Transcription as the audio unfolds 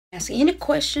Ask any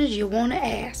questions you want to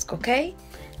ask, okay?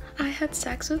 I had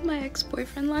sex with my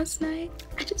ex-boyfriend last night.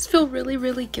 I just feel really,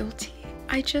 really guilty.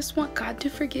 I just want God to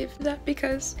forgive that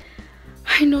because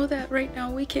I know that right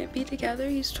now we can't be together.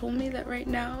 He's told me that right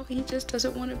now he just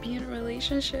doesn't want to be in a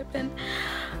relationship, and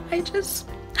I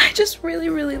just really,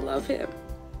 really love him.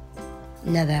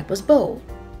 Now that was bold.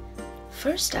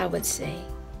 First, I would say,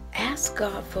 ask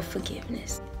God for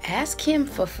forgiveness. Ask him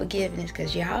for forgiveness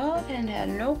because y'all didn't have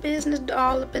no business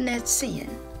all up in that sin.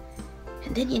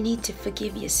 And then you need to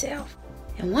forgive yourself.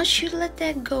 And once you let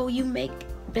that go, you make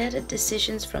better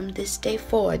decisions from this day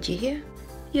forward, you hear?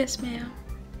 Yes, ma'am.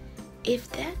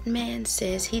 If that man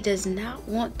says he does not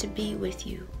want to be with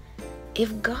you,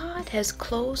 if God has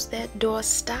closed that door,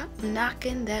 stop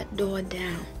knocking that door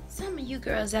down. Some of you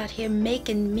girls out here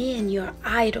making men your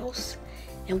idols.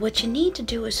 And what you need to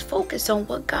do is focus on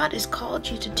what God has called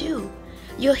you to do.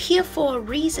 You're here for a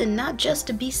reason, not just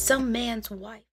to be some man's wife.